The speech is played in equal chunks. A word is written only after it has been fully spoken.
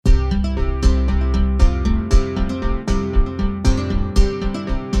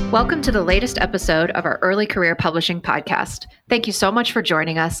Welcome to the latest episode of our Early Career Publishing podcast. Thank you so much for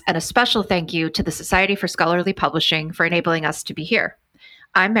joining us, and a special thank you to the Society for Scholarly Publishing for enabling us to be here.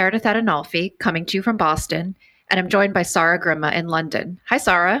 I'm Meredith Adenolfi, coming to you from Boston, and I'm joined by Sarah Grimma in London. Hi,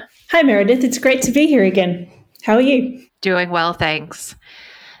 Sarah. Hi, Meredith. It's great to be here again. How are you? Doing well, thanks.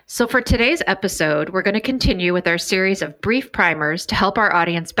 So for today's episode, we're going to continue with our series of brief primers to help our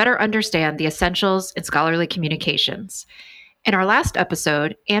audience better understand the essentials in scholarly communications. In our last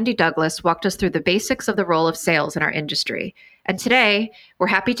episode, Andy Douglas walked us through the basics of the role of sales in our industry. And today, we're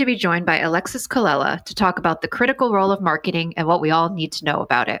happy to be joined by Alexis Colella to talk about the critical role of marketing and what we all need to know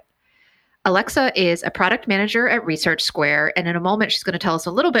about it. Alexa is a product manager at Research Square, and in a moment, she's going to tell us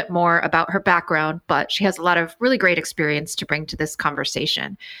a little bit more about her background, but she has a lot of really great experience to bring to this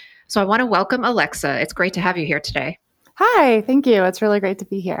conversation. So I want to welcome Alexa. It's great to have you here today. Hi, thank you. It's really great to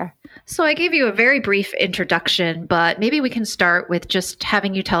be here. So I gave you a very brief introduction, but maybe we can start with just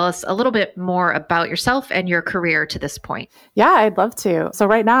having you tell us a little bit more about yourself and your career to this point. Yeah, I'd love to. So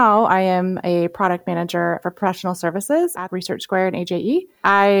right now, I am a product manager for professional services at Research Square and AJE.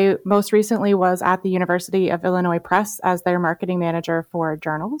 I most recently was at the University of Illinois Press as their marketing manager for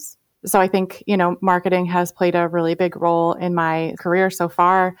journals. So I think, marketing has played a really big role in my career so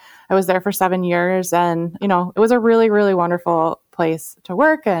far. I was there for 7 years and, it was a really, really wonderful place to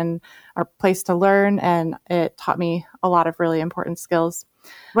work and a place to learn. And it taught me a lot of really important skills.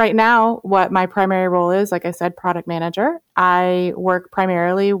 Right now, what my primary role is, like I said, product manager. I work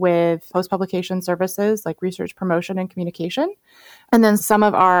primarily with post-publication services like research promotion and communication, and then some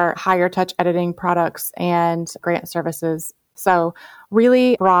of our higher touch editing products and grant services. So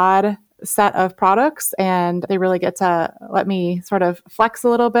really broad set of products, and they really get to let me sort of flex a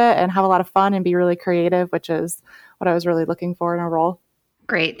little bit and have a lot of fun and be really creative, which is what I was really looking for in a role.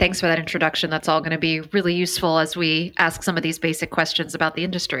 Great. Thanks for that introduction. That's all going to be really useful as we ask some of these basic questions about the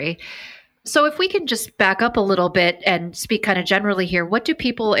industry. So if we can just back up a little bit and speak kind of generally here, what do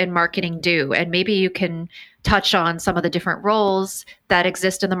people in marketing do? And maybe you can touch on some of the different roles that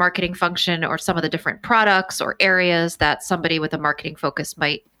exist in the marketing function or some of the different products or areas that somebody with a marketing focus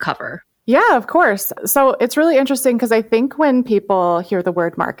might cover. Yeah, of course. So it's really interesting because I think when people hear the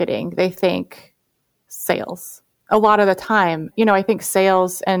word marketing, they think sales. A lot of the time, I think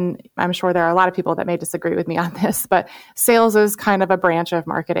sales, and I'm sure there are a lot of people that may disagree with me on this, but sales is kind of a branch of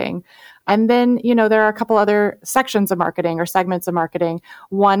marketing. And then, there are a couple other sections of marketing or segments of marketing,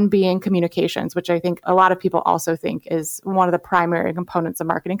 one being communications, which I think a lot of people also think is one of the primary components of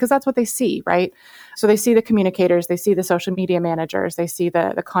marketing because that's what they see, right? So they see the communicators, they see the social media managers, they see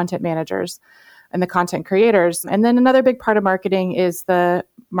the content managers and the content creators. And then another big part of marketing is the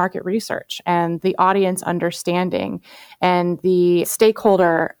market research and the audience understanding and the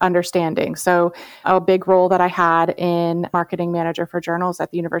stakeholder understanding. So a big role that I had in marketing manager for journals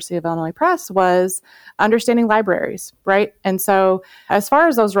at the University of Illinois Press was understanding libraries, right? And so as far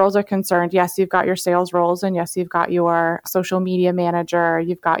as those roles are concerned, yes, you've got your sales roles, and yes, you've got your social media manager,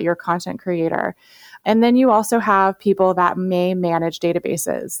 you've got your content creator. And then you also have people that may manage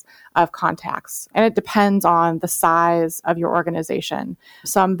databases of contacts. And it depends on the size of your organization.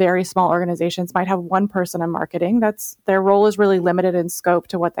 Some very small organizations might have one person in marketing. Their role is really limited in scope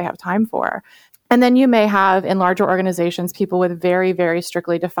to what they have time for. And then you may have in larger organizations people with very, very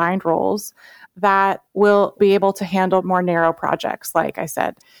strictly defined roles that will be able to handle more narrow projects. Like I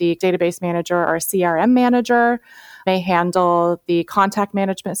said, the database manager or a CRM manager may handle the contact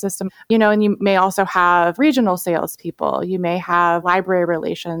management system, and you may also have regional salespeople. You may have library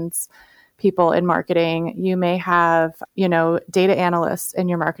relations people in marketing. You may have, data analysts in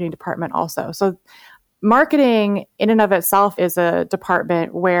your marketing department also. So marketing in and of itself is a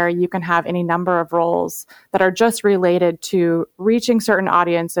department where you can have any number of roles that are just related to reaching certain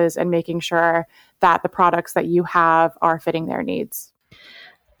audiences and making sure that the products that you have are fitting their needs.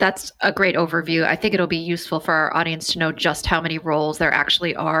 That's a great overview. I think it'll be useful for our audience to know just how many roles there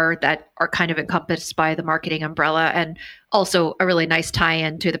actually are that are kind of encompassed by the marketing umbrella, and also a really nice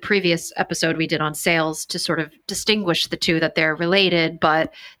tie-in to the previous episode we did on sales to sort of distinguish the two, that they're related,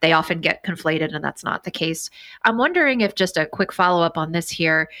 but they often get conflated, and that's not the case. I'm wondering if just a quick follow-up on this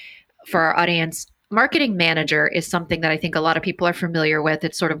here for our audience. Marketing manager is something that I think a lot of people are familiar with.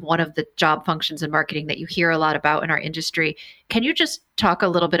 It's sort of one of the job functions in marketing that you hear a lot about in our industry. Can you just talk a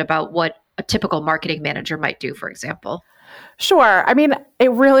little bit about what a typical marketing manager might do, for example? Sure. I mean,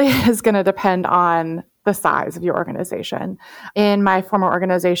 it really is going to depend on the size of your organization. In my former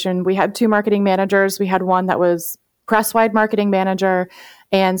organization, we had two marketing managers. We had one that was press-wide marketing manager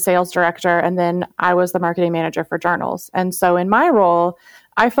and sales director, and then I was the marketing manager for journals. And so in my role,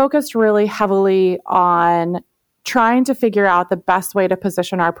 I focused really heavily on trying to figure out the best way to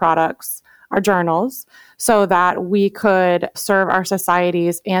position our products, our journals, so that we could serve our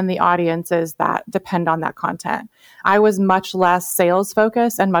societies and the audiences that depend on that content. I was much less sales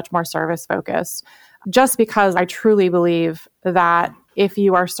focused and much more service focused, just because I truly believe that if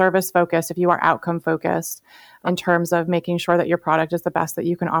you are service focused, if you are outcome focused in terms of making sure that your product is the best that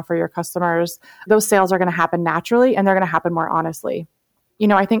you can offer your customers, those sales are going to happen naturally and they're going to happen more honestly.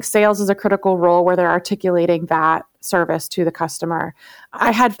 I think sales is a critical role where they're articulating that service to the customer.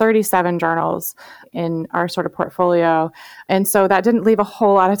 I had 37 journals in our sort of portfolio. And so that didn't leave a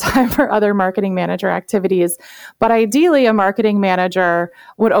whole lot of time for other marketing manager activities. But ideally, a marketing manager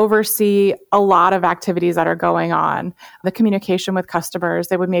would oversee a lot of activities that are going on. The communication with customers,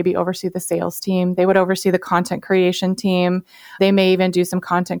 they would maybe oversee the sales team. They would oversee the content creation team. They may even do some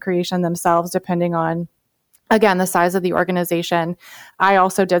content creation themselves, depending on, again, the size of the organization. I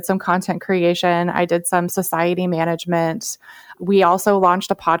also did some content creation. I did some society management. We also launched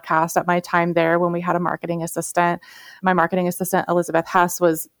a podcast at my time there when we had a marketing assistant. My marketing assistant, Elizabeth Hess,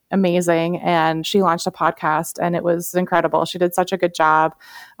 was amazing, and she launched a podcast, and it was incredible. She did such a good job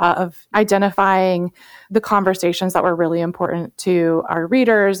of identifying the conversations that were really important to our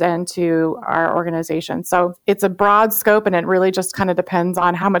readers and to our organization. So it's a broad scope, and it really just kind of depends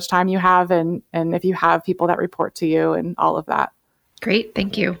on how much time you have and if you have people that report to you and all of that. Great.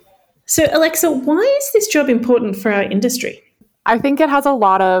 Thank you. So, Alexa, why is this job important for our industry? I think it has a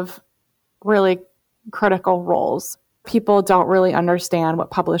lot of really critical roles. People don't really understand what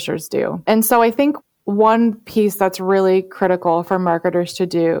publishers do. And so I think one piece that's really critical for marketers to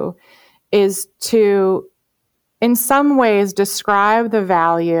do is to, in some ways, describe the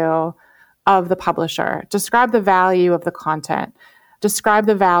value of the publisher, describe the value of the content, describe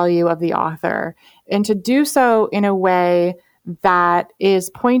the value of the author, and to do so in a way that is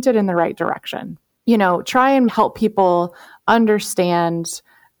pointed in the right direction. Try and help people understand,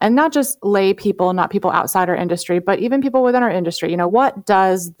 and not just lay people, not people outside our industry, but even people within our industry. What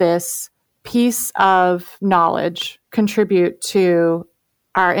does this piece of knowledge contribute to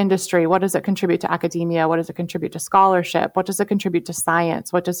our industry? What does it contribute to academia? What does it contribute to scholarship? What does it contribute to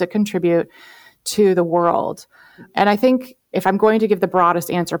science? What does it contribute to the world? And I think if I'm going to give the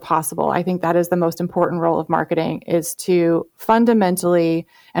broadest answer possible, I think that is the most important role of marketing, is to fundamentally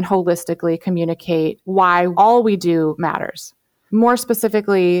and holistically communicate why all we do matters. More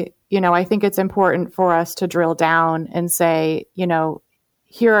specifically, I think it's important for us to drill down and say,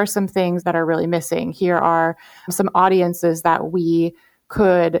 here are some things that are really missing. Here are some audiences that we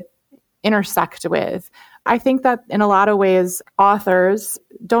could intersect with. I think that in a lot of ways, authors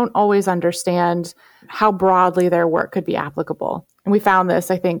don't always understand how broadly their work could be applicable. And we found this,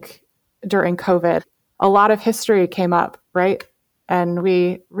 I think, during COVID. A lot of history came up, right? And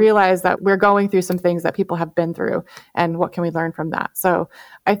we realized that we're going through some things that people have been through, and what can we learn from that? So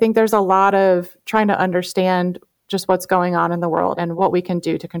I think there's a lot of trying to understand just what's going on in the world and what we can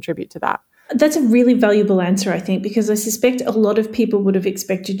do to contribute to that. That's a really valuable answer, I think, because I suspect a lot of people would have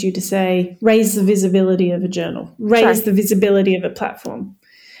expected you to say, raise the visibility of a journal, raise the visibility of a platform.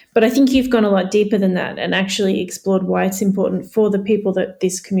 But I think you've gone a lot deeper than that and actually explored why it's important for the people that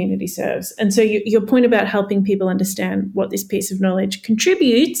this community serves. And so your point about helping people understand what this piece of knowledge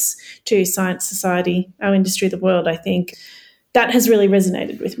contributes to science, society, our industry, the world, I think that has really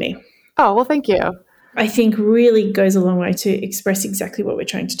resonated with me. Oh, well, thank you. I think really goes a long way to express exactly what we're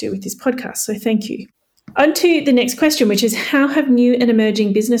trying to do with this podcast. So thank you. On to the next question, which is, how have new and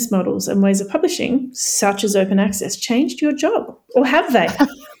emerging business models and ways of publishing, such as open access, changed your job? Or have they?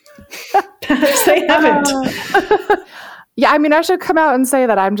 Perhaps they haven't. Yeah, I should come out and say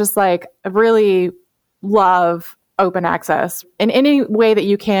that I'm just I really love open access. In any way that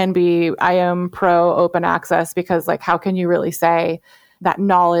you can be, I am pro open access, because how can you really say that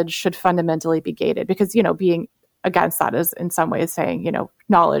knowledge should fundamentally be gated? Because, being against that is in some ways saying,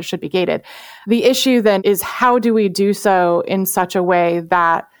 knowledge should be gated. The issue then is, how do we do so in such a way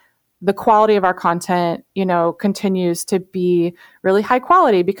that the quality of our content, continues to be really high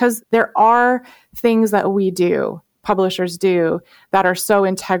quality? Because there are things that we do, publishers do, that are so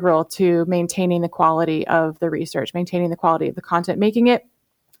integral to maintaining the quality of the research, maintaining the quality of the content, making it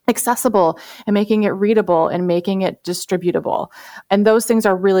accessible and making it readable and making it distributable. And those things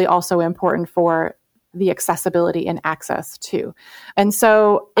are really also important for the accessibility and access too. And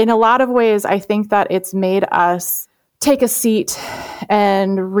so in a lot of ways, I think that it's made us take a seat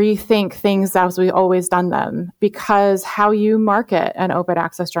and rethink things as we've always done them, because how you market an open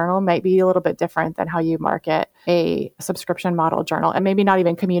access journal might be a little bit different than how you market a subscription model journal, and maybe not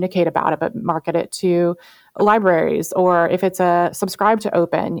even communicate about it, but market it to libraries, or if it's a subscribe to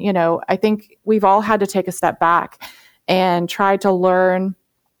open. I think we've all had to take a step back and try to learn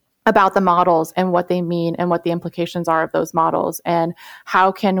about the models and what they mean and what the implications are of those models and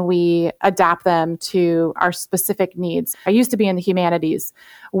how can we adapt them to our specific needs. I used to be in the humanities,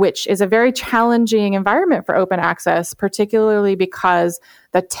 which is a very challenging environment for open access, particularly because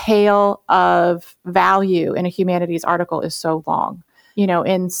the tail of value in a humanities article is so long.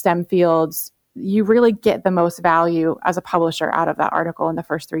 In STEM fields, you really get the most value as a publisher out of that article in the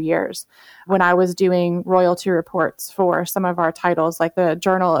first 3 years. When I was doing royalty reports for some of our titles, like the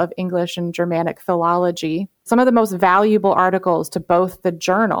Journal of English and Germanic Philology, some of the most valuable articles to both the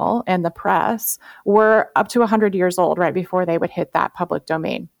journal and the press were up to 100 years old, right before they would hit that public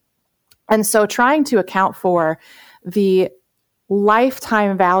domain. And so trying to account for the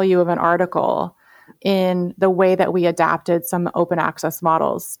lifetime value of an article in the way that we adapted some open access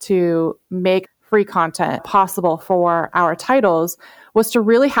models to make free content possible for our titles was to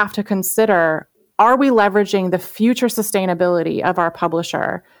really have to consider, are we leveraging the future sustainability of our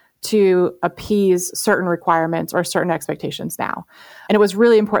publisher to appease certain requirements or certain expectations now? And it was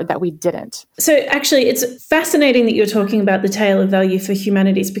really important that we didn't. So actually, it's fascinating that you're talking about the tail of value for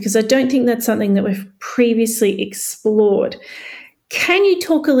humanities, because I don't think that's something that we've previously explored. Can you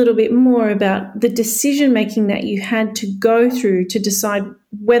talk a little bit more about the decision-making that you had to go through to decide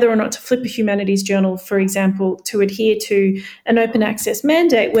whether or not to flip a humanities journal, for example, to adhere to an open access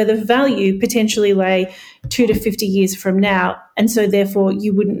mandate where the value potentially lay 2 to 50 years from now, and so therefore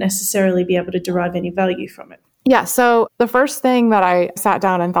you wouldn't necessarily be able to derive any value from it? Yeah, so the first thing that I sat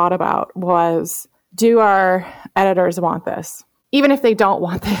down and thought about was, do our editors want this? Even if they don't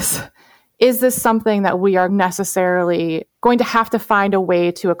want this, is this something that we are necessarily going to have to find a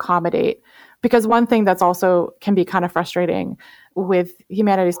way to accommodate? Because one thing that's also can be kind of frustrating with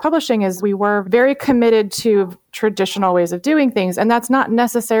humanities publishing is we were very committed to traditional ways of doing things. And that's not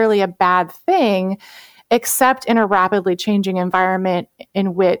necessarily a bad thing, except in a rapidly changing environment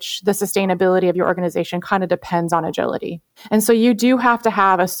in which the sustainability of your organization kind of depends on agility. And so you do have to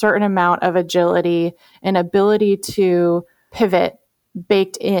have a certain amount of agility and ability to pivot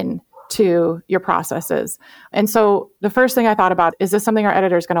baked in to your processes. And so the first thing I thought about, is this something our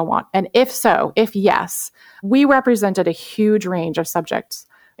editor is going to want? And if so, if yes, we represented a huge range of subjects,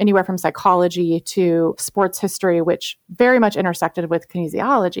 anywhere from psychology to sports history, which very much intersected with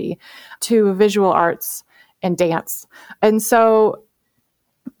kinesiology, to visual arts and dance. And so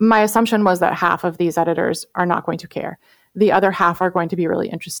my assumption was that half of these editors are not going to care. The other half are going to be really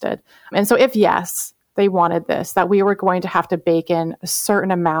interested. And so if yes, they wanted this, that we were going to have to bake in a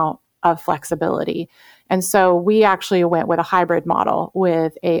certain amount of flexibility. And so we actually went with a hybrid model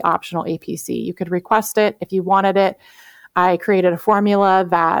with a optional APC. You could request it if you wanted it. I created a formula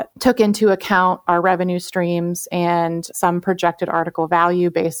that took into account our revenue streams and some projected article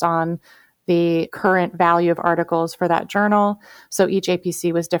value based on the current value of articles for that journal. So each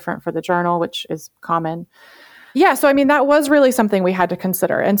APC was different for the journal, which is common. Yeah, so I mean, that was really something we had to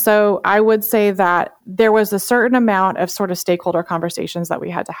consider. And so I would say that there was a certain amount of sort of stakeholder conversations that we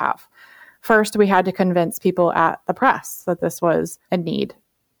had to have. First, we had to convince people at the press that this was a need.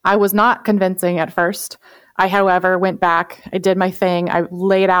 I was not convincing at first. I, however, went back, I did my thing, I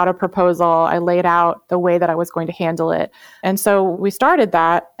laid out a proposal, I laid out the way that I was going to handle it. And so we started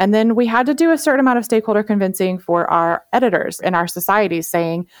that, and then we had to do a certain amount of stakeholder convincing for our editors and our societies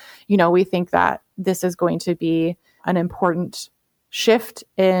saying, we think that this is going to be an important shift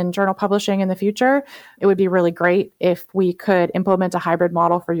in journal publishing in the future. It would be really great if we could implement a hybrid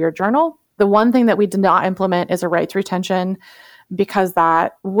model for your journal. The one thing that we did not implement is a rights retention, because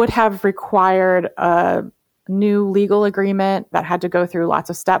that would have required a new legal agreement that had to go through lots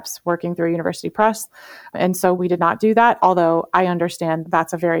of steps working through a university press. And so we did not do that, although I understand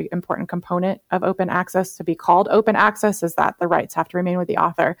that's a very important component of open access. To be called open access is that the rights have to remain with the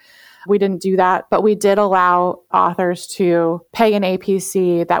author. We didn't do that, but we did allow authors to pay an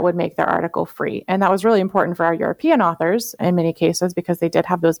APC that would make their article free. And that was really important for our European authors in many cases because they did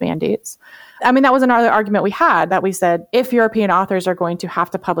have those mandates. I mean, that was another argument we had, that we said, if European authors are going to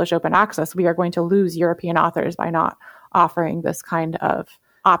have to publish open access, we are going to lose European authors by not offering this kind of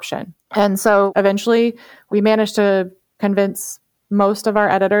option. And so eventually we managed to convince most of our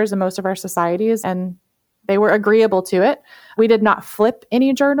editors and most of our societies, and they were agreeable to it. We did not flip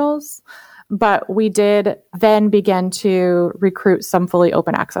any journals, but we did then begin to recruit some fully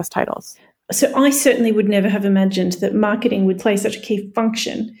open access titles. So I certainly would never have imagined that marketing would play such a key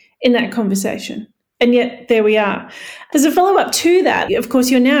function in that conversation. And yet there we are. There's a follow-up to that. Of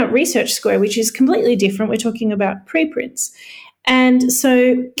course, you're now at Research Square, which is completely different. We're talking about preprints. And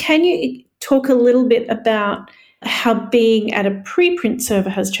so can you talk a little bit about how being at a preprint server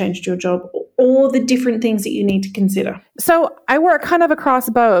has changed your job, or the different things that you need to consider? So I work kind of across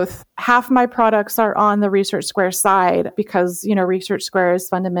both. Half my products are on the Research Square side because, Research Square is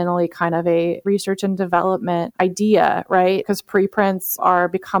fundamentally kind of a research and development idea, right? Because preprints are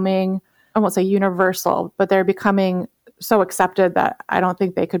becoming, I won't say universal, but they're becoming so accepted that I don't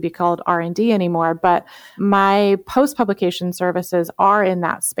think they could be called R&D anymore. But my post-publication services are in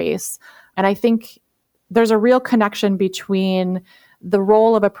that space. And I think there's a real connection between the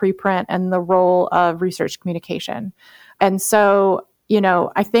role of a preprint and the role of research communication. And so,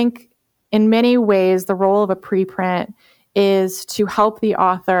 I think in many ways, the role of a preprint is to help the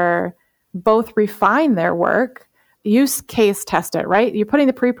author both refine their work, use case test it, right? You're putting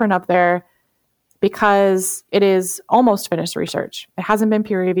the preprint up there because it is almost finished research. It hasn't been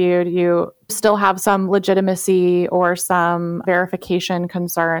peer reviewed. You still have some legitimacy or some verification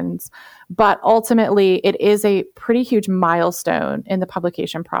concerns, but ultimately it is a pretty huge milestone in the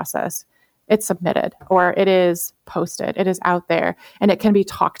publication process. It's submitted or it is posted, it is out there, and it can be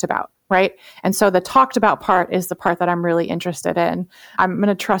talked about, right? And so the talked about part is the part that I'm really interested in. I'm going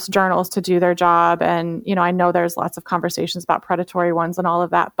to trust journals to do their job. And, I know there's lots of conversations about predatory ones and all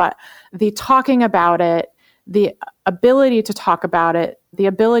of that, but the talking about it, the ability to talk about it, the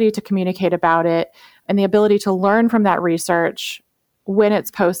ability to communicate about it, and the ability to learn from that research when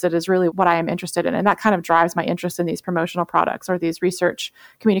it's posted is really what I am interested in. And that kind of drives my interest in these promotional products or these research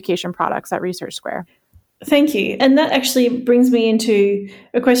communication products at Research Square. Thank you. And that actually brings me into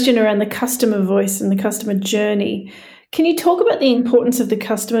a question around the customer voice and the customer journey. Can you talk about the importance of the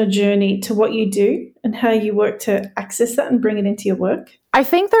customer journey to what you do and how you work to access that and bring it into your work? I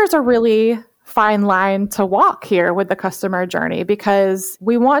think there's a really fine line to walk here with the customer journey because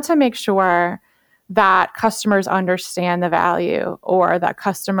we want to make sure that customers understand the value or that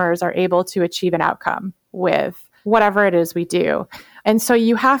customers are able to achieve an outcome with whatever it is we do. And so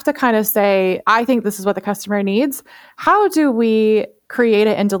you have to kind of say, I think this is what the customer needs. How do we create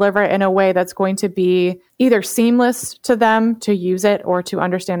it and deliver it in a way that's going to be either seamless to them to use it or to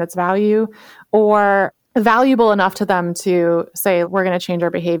understand its value, or valuable enough to them to say, we're going to change our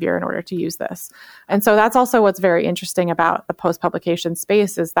behavior in order to use this. And so that's also what's very interesting about the post-publication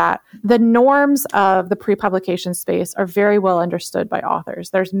space is that the norms of the pre-publication space are very well understood by authors.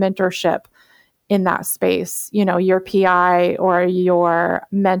 There's mentorship in that space. Your PI or your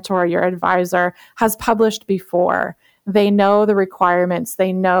mentor, your advisor has published before. They know the requirements.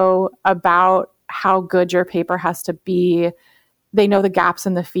 They know about how good your paper has to be. They know the gaps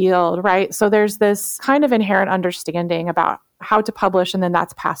in the field, right? So there's this kind of inherent understanding about how to publish, and then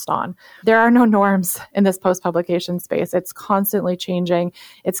that's passed on. There are no norms in this post-publication space. It's constantly changing.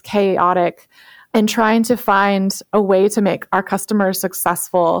 It's chaotic. And trying to find a way to make our customers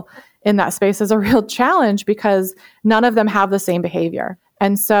successful in that space is a real challenge because none of them have the same behavior.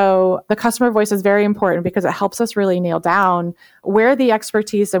 And so the customer voice is very important because it helps us really nail down where the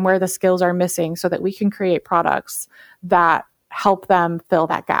expertise and where the skills are missing so that we can create products that help them fill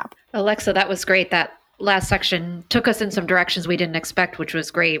that gap. Alexa, that was great. That last section took us in some directions we didn't expect, which was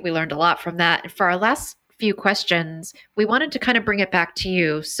great. We learned a lot from that. For our last few questions, we wanted to kind of bring it back to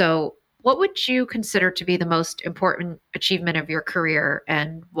you. So what would you consider to be the most important achievement of your career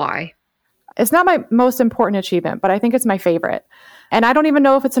and why? It's not my most important achievement, but I think it's my favorite. And I don't even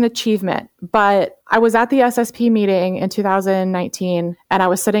know if it's an achievement, but I was at the SSP meeting in 2019 and I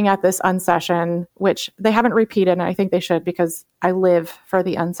was sitting at this unsession, which they haven't repeated, and I think they should because I live for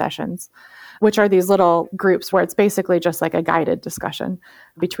the unsessions, which are these little groups where it's basically just like a guided discussion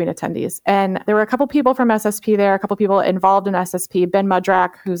between attendees. And there were a couple people from SSP there, a couple people involved in SSP. Ben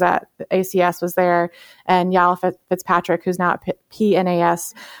Mudrak, who's at ACS, was there, and Yael Fitzpatrick, who's now at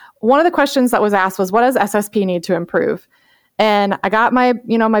PNAS. One of the questions that was asked was, what does SSP need to improve? And I got my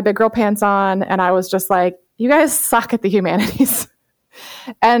big girl pants on, and I was just like, you guys suck at the humanities.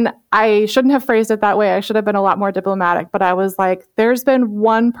 And I shouldn't have phrased it that way. I should have been a lot more diplomatic, but I was like, there's been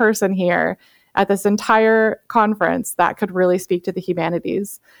one person here at this entire conference that could really speak to the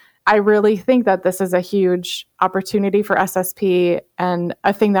humanities. I really think that this is a huge opportunity for SSP and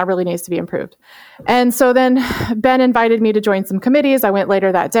a thing that really needs to be improved. And so then Ben invited me to join some committees. I went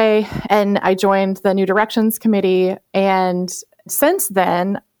later that day and I joined the New Directions Committee. And since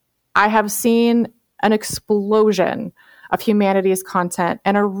then, I have seen an explosion of humanities content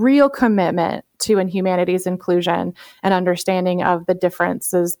and a real commitment to in humanities inclusion and understanding of the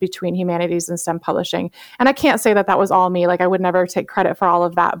differences between humanities and STEM publishing. And I can't say that that was all me. Like, I would never take credit for all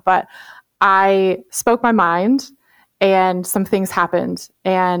of that, but I spoke my mind and some things happened.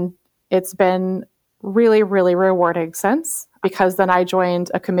 And it's been really, really rewarding since, because then I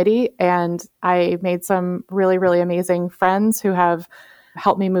joined a committee and I made some really, really amazing friends who have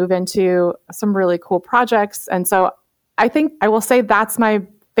helped me move into some really cool projects. And so I think I will say that's my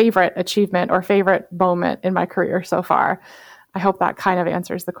favorite achievement or favorite moment in my career so far. I hope that kind of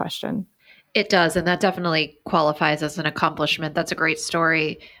answers the question. It does. And that definitely qualifies as an accomplishment. That's a great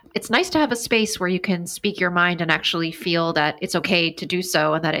story. It's nice to have a space where you can speak your mind and actually feel that it's okay to do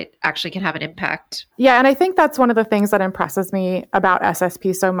so and that it actually can have an impact. Yeah. And I think that's one of the things that impresses me about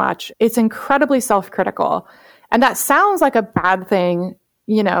SSP so much. It's incredibly self-critical. And that sounds like a bad thing,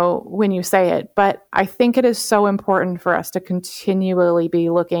 you know, when you say it, but I think it is so important for us to continually be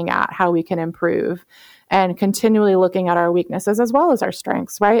looking at how we can improve and continually looking at our weaknesses as well as our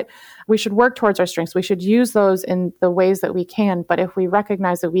strengths, right? We should work towards our strengths. We should use those in the ways that we can. But if we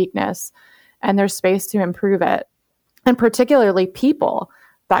recognize a weakness and there's space to improve it, and particularly people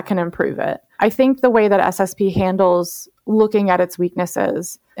that can improve it, I think the way that SSP handles looking at its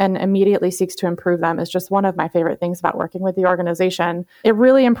weaknesses and immediately seeks to improve them is just one of my favorite things about working with the organization. It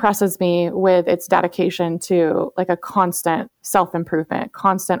really impresses me with its dedication to like a constant self-improvement,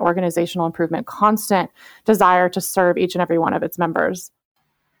 constant organizational improvement, constant desire to serve each and every one of its members.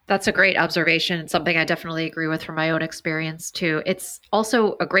 That's a great observation. It's something I definitely agree with from my own experience too. It's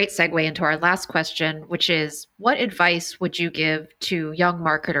also a great segue into our last question, which is, what advice would you give to young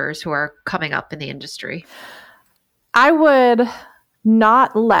marketers who are coming up in the industry? I would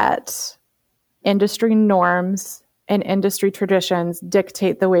not let industry norms and industry traditions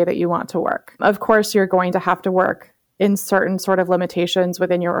dictate the way that you want to work. Of course, you're going to have to work in certain sort of limitations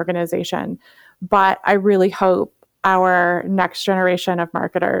within your organization, but I really hope our next generation of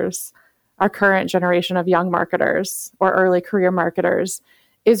marketers, our current generation of young marketers or early career marketers,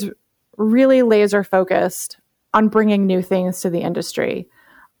 is really laser focused on bringing new things to the industry,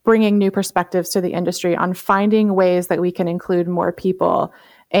 bringing new perspectives to the industry, on finding ways that we can include more people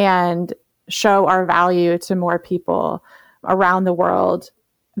and show our value to more people around the world.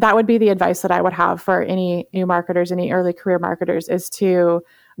 That would be the advice that I would have for any new marketers, any early career marketers, is to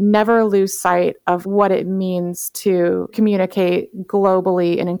never lose sight of what it means to communicate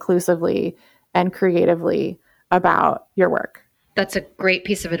globally and inclusively and creatively about your work. That's a great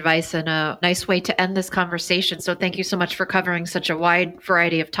piece of advice and a nice way to end this conversation. So thank you so much for covering such a wide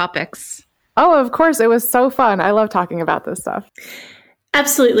variety of topics. Oh, of course. It was so fun. I love talking about this stuff.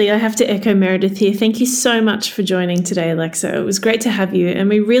 Absolutely. I have to echo Meredith here. Thank you so much for joining today, Alexa. It was great to have you, and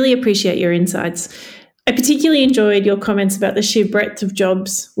we really appreciate your insights. I particularly enjoyed your comments about the sheer breadth of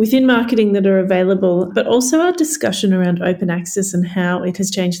jobs within marketing that are available, but also our discussion around open access and how it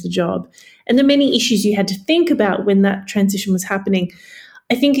has changed the job and the many issues you had to think about when that transition was happening.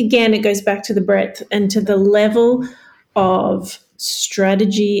 I think, again, it goes back to the breadth and to the level of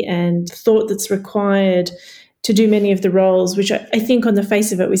strategy and thought that's required to do many of the roles, which I think on the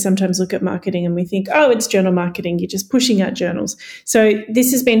face of it, we sometimes look at marketing and we think, oh, it's journal marketing. You're just pushing out journals. So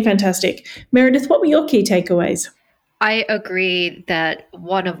this has been fantastic. Meredith, what were your key takeaways? I agree that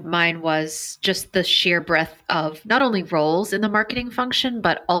one of mine was just the sheer breadth of not only roles in the marketing function,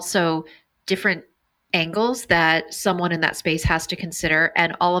 but also different angles that someone in that space has to consider,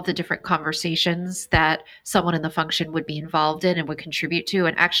 and all of the different conversations that someone in the function would be involved in and would contribute to.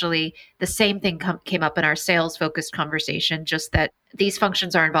 And actually, the same thing came up in our sales-focused conversation, just that these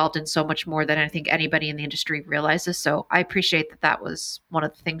functions are involved in so much more than I think anybody in the industry realizes. So I appreciate that that was one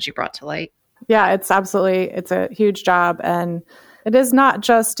of the things you brought to light. Yeah, it's a huge job. And it is not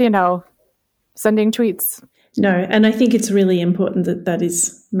just, sending tweets. No, and I think it's really important that that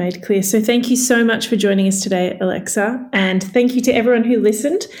is made clear. So thank you so much for joining us today, Alexa. And thank you to everyone who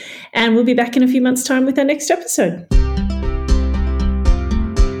listened. And we'll be back in a few months' time with our next episode.